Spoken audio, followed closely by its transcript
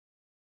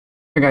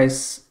Hey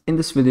guys, in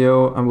this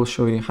video I will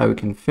show you how you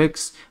can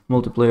fix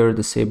multiplayer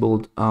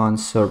disabled on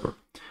server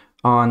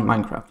on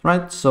Minecraft,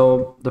 right?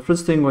 So the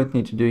first thing what you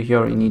need to do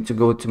here, you need to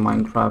go to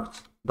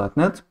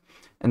minecraft.net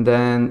and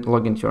then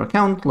log into your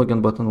account.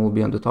 Login button will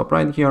be on the top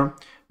right here,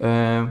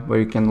 where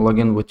you can log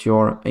in with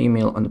your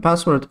email and the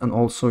password and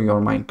also your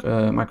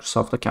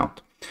Microsoft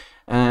account.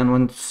 And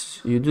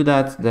once you do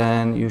that,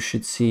 then you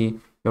should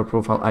see your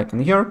profile icon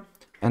here,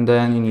 and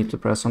then you need to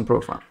press on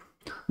profile.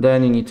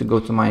 Then you need to go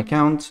to my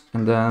account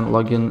and then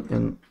log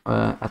in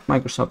at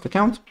Microsoft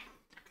account.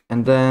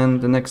 And then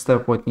the next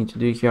step what you need to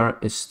do here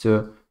is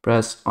to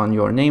press on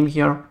your name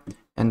here,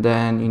 and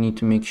then you need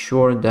to make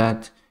sure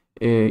that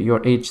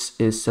your age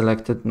is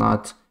selected,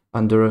 not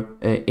under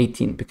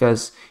 18,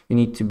 because you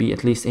need to be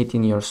at least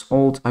 18 years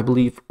old, I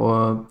believe,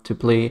 to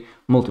play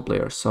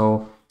multiplayer.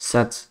 So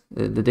set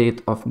the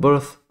date of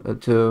birth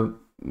to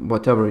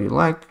whatever you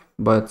like,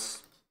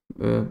 but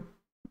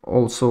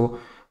also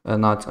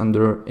not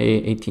under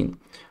 18,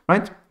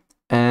 right?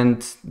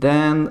 And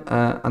then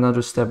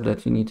another step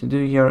that you need to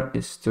do here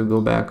is to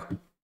go back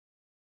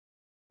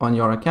on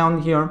your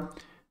account here,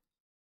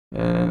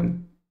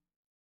 and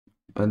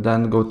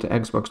then go to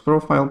Xbox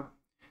profile.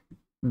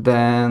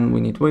 Then we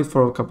need to wait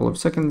for a couple of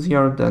seconds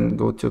here, then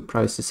go to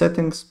privacy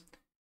settings,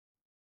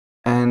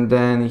 and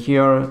then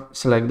here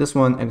select this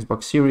one,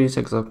 Xbox Series,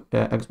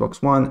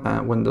 Xbox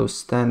One,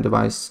 Windows 10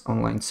 device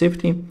online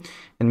safety,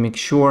 and make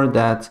sure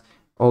that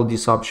all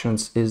these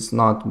options is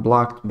not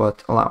blocked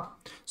but allow.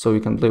 So you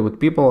can play with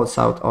people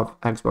outside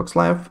of Xbox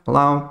Live,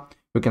 allow.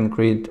 You can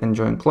create and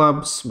join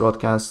clubs,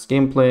 broadcast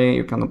gameplay,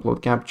 you can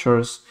upload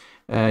captures,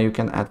 you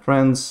can add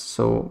friends.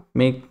 So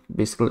make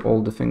basically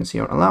all the things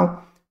here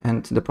allow,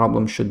 and the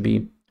problem should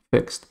be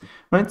fixed,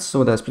 right?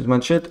 So that's pretty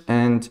much it.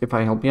 And if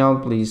I help you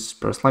out, please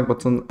press like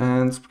button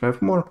and subscribe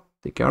for more.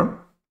 Take care.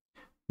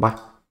 Bye.